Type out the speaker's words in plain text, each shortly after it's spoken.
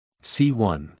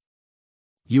C1.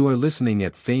 You are listening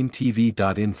at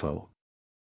famvetv.info.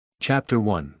 Chapter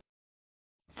 1.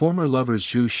 Former lovers.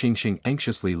 Zhu Xingxing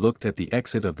anxiously looked at the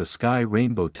exit of the Sky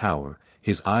Rainbow Tower,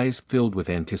 his eyes filled with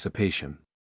anticipation.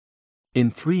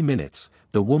 In 3 minutes,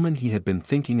 the woman he had been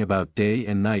thinking about day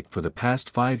and night for the past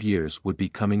 5 years would be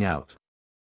coming out.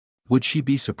 Would she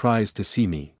be surprised to see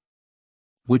me?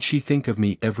 Would she think of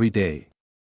me every day?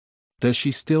 Does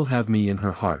she still have me in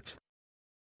her heart?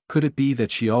 Could it be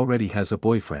that she already has a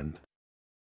boyfriend?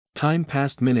 Time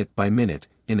passed minute by minute.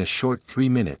 In a short 3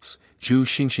 minutes, Zhu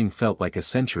Xingxing felt like a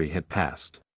century had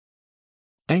passed.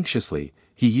 Anxiously,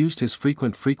 he used his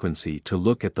frequency to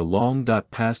look at the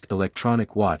long-past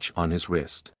electronic watch on his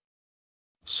wrist.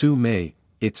 Su Mei,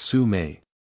 it's Su Mei.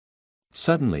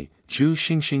 Suddenly, Zhu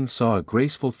Xingxing saw a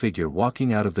graceful figure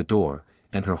walking out of the door,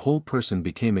 and her whole person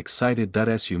became excited.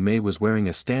 Su Mei was wearing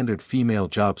a standard female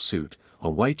job suit, a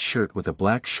white shirt with a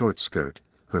black short skirt.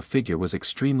 Her figure was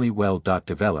extremely well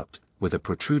developed, with a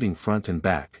protruding front and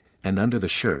back, and under the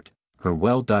shirt, her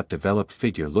well developed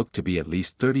figure looked to be at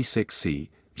least 36 cm.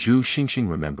 Zhu Xingxing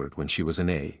remembered when she was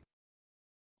an A.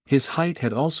 His height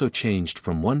had also changed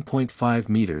from 1.5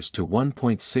 meters to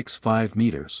 1.65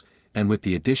 meters, and with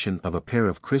the addition of a pair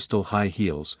of crystal high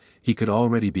heels, he could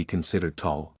already be considered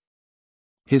tall.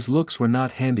 His looks were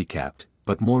not handicapped,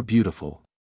 but more beautiful.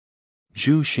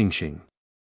 Zhu Xingxing.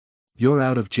 You're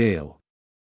out of jail.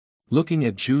 Looking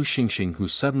at Zhu Xingxing, who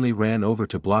suddenly ran over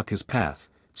to block his path,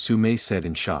 Su Mei said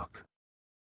in shock.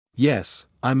 Yes,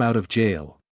 I'm out of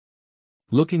jail.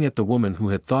 Looking at the woman who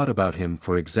had thought about him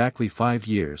for exactly 5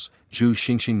 years, Zhu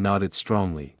Xingxing nodded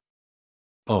strongly.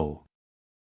 Oh.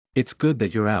 It's good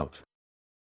that you're out.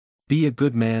 Be a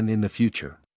good man in the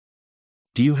future.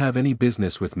 Do you have any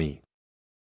business with me?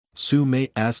 Su Mei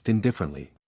asked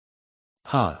indifferently.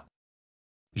 Ha.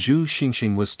 Zhu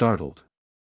Xingxing was startled.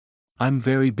 I'm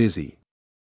very busy.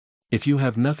 If you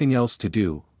have nothing else to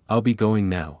do, I'll be going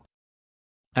now.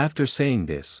 After saying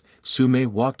this, Su Mei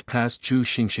walked past Zhu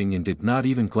Xingxing and did not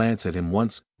even glance at him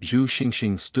once. Zhu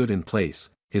Xingxing stood in place,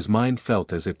 his mind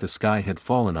felt as if the sky had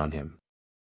fallen on him.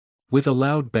 With a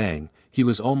loud bang, he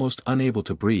was almost unable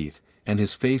to breathe, and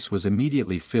his face was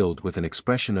immediately filled with an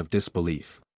expression of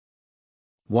disbelief.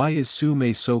 Why is Su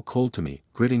Mei so cold to me?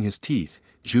 Gritting his teeth,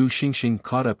 Zhu Xingxing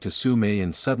caught up to Su Mei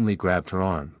and suddenly grabbed her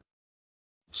arm.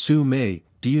 Su Mei,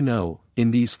 do you know,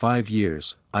 in these 5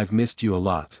 years, I've missed you a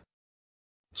lot.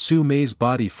 Su Mei's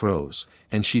body froze,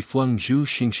 and she flung Zhu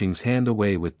Xingxing's hand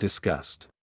away with disgust.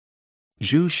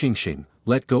 Zhu Xingxing,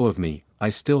 let go of me, I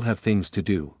still have things to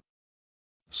do.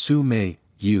 Su Mei,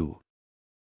 you.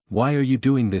 Why are you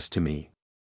doing this to me?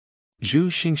 Zhu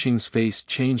Xingxing's face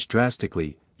changed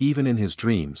drastically. Even in his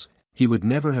dreams, he would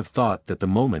never have thought that the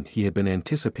moment he had been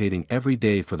anticipating every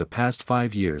day for the past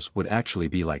 5 years would actually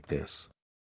be like this.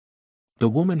 The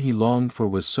woman he longed for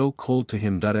was so cold to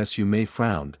him. Su Mei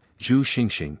frowned. Zhu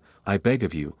Xingxing, I beg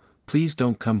of you, please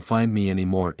don't come find me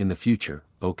anymore in the future,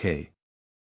 okay?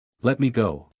 Let me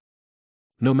go.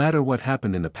 No matter what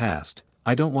happened in the past,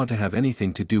 I don't want to have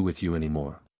anything to do with you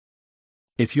anymore.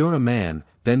 If you're a man,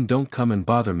 then don't come and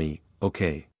bother me,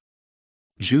 okay?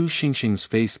 Zhu Xingxing's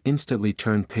face instantly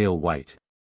turned pale white.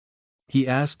 He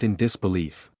asked in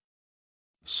disbelief.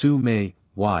 Su Mei,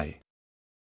 why?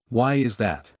 Why is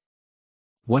that?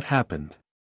 What happened?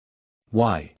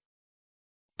 Why?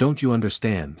 Don't you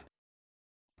understand?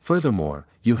 Furthermore,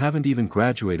 you haven't even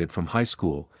graduated from high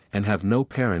school, and have no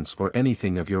parents or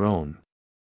anything of your own.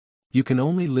 You can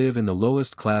only live in the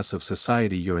lowest class of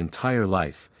society your entire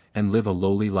life, and live a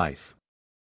lowly life.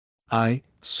 I,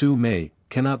 Su Mei,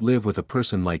 cannot live with a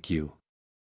person like you.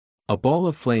 A ball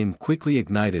of flame quickly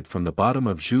ignited from the bottom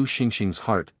of Zhu Xingxing's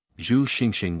heart. Zhu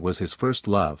Xingxing was his first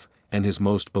love, and his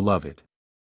most beloved.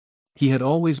 He had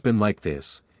always been like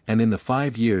this, and in the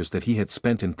 5 years that he had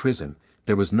spent in prison,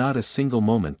 there was not a single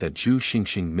moment that Zhu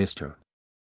Xingxing missed her.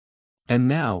 And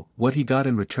now, what he got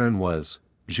in return was,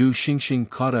 Zhu Xingxing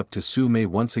caught up to Su Mei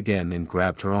once again and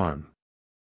grabbed her arm.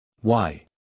 Why?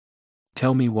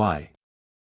 Tell me why.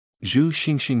 Zhu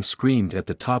Xingxing screamed at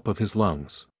the top of his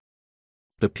lungs.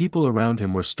 The people around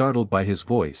him were startled by his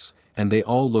voice, and they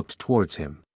all looked towards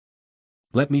him.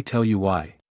 Let me tell you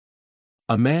why.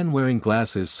 A man wearing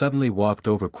glasses suddenly walked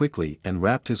over quickly and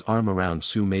wrapped his arm around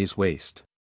Su Mei's waist.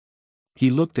 He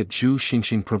looked at Zhu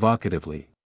Xingxing provocatively.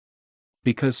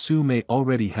 Because Su Mei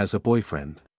already has a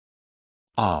boyfriend.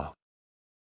 Ah.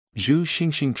 Zhu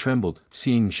Xingxing trembled.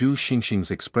 Seeing Zhu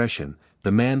Xingxing's expression,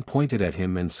 the man pointed at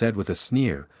him and said with a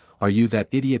sneer, Are you that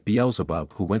idiot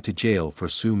Beelzebub who went to jail for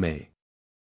Su Mei?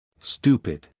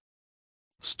 Stupid.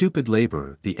 Stupid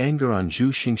laborer. The anger on Zhu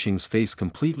Xingxing's face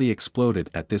completely exploded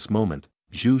at this moment.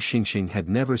 Zhu Xingxing had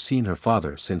never seen her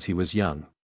father since he was young.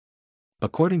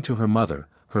 According to her mother,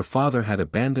 her father had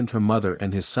abandoned her mother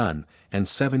and his son, and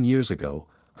 7 years ago,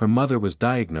 her mother was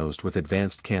diagnosed with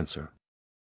advanced cancer.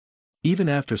 Even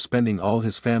after spending all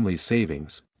his family's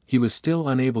savings, he was still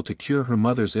unable to cure her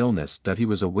mother's illness. That he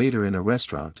was a waiter in a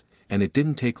restaurant, and it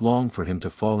didn't take long for him to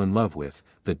fall in love with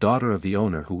the daughter of the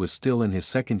owner, who was still in his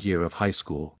second year of high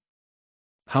school.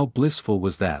 How blissful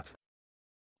was that!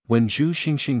 When Zhu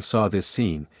Xingxing saw this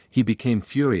scene, he became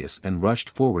furious and rushed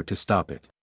forward to stop it.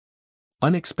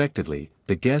 Unexpectedly,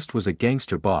 the guest was a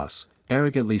gangster boss,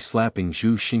 arrogantly slapping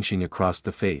Zhu Xingxing across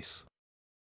the face.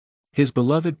 His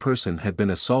beloved person had been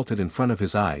assaulted in front of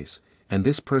his eyes, and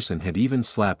this person had even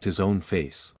slapped his own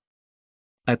face.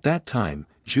 At that time,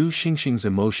 Zhu Xingxing's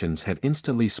emotions had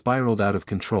instantly spiraled out of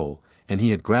control, and he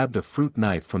had grabbed a fruit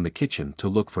knife from the kitchen to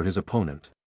look for his opponent.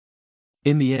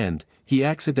 In the end, he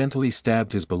accidentally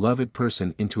stabbed his beloved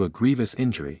person into a grievous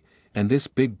injury, and this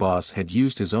big boss had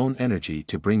used his own energy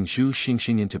to bring Zhu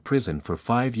Xingxing into prison for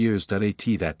 5 years. At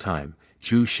that time,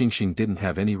 Zhu Xingxing didn't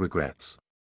have any regrets.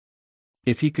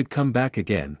 If he could come back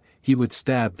again, he would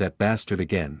stab that bastard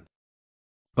again.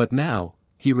 But now,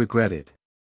 he regretted.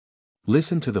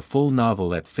 Listen to the full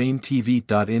novel at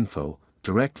famvetv.info,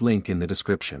 direct link in the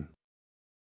description.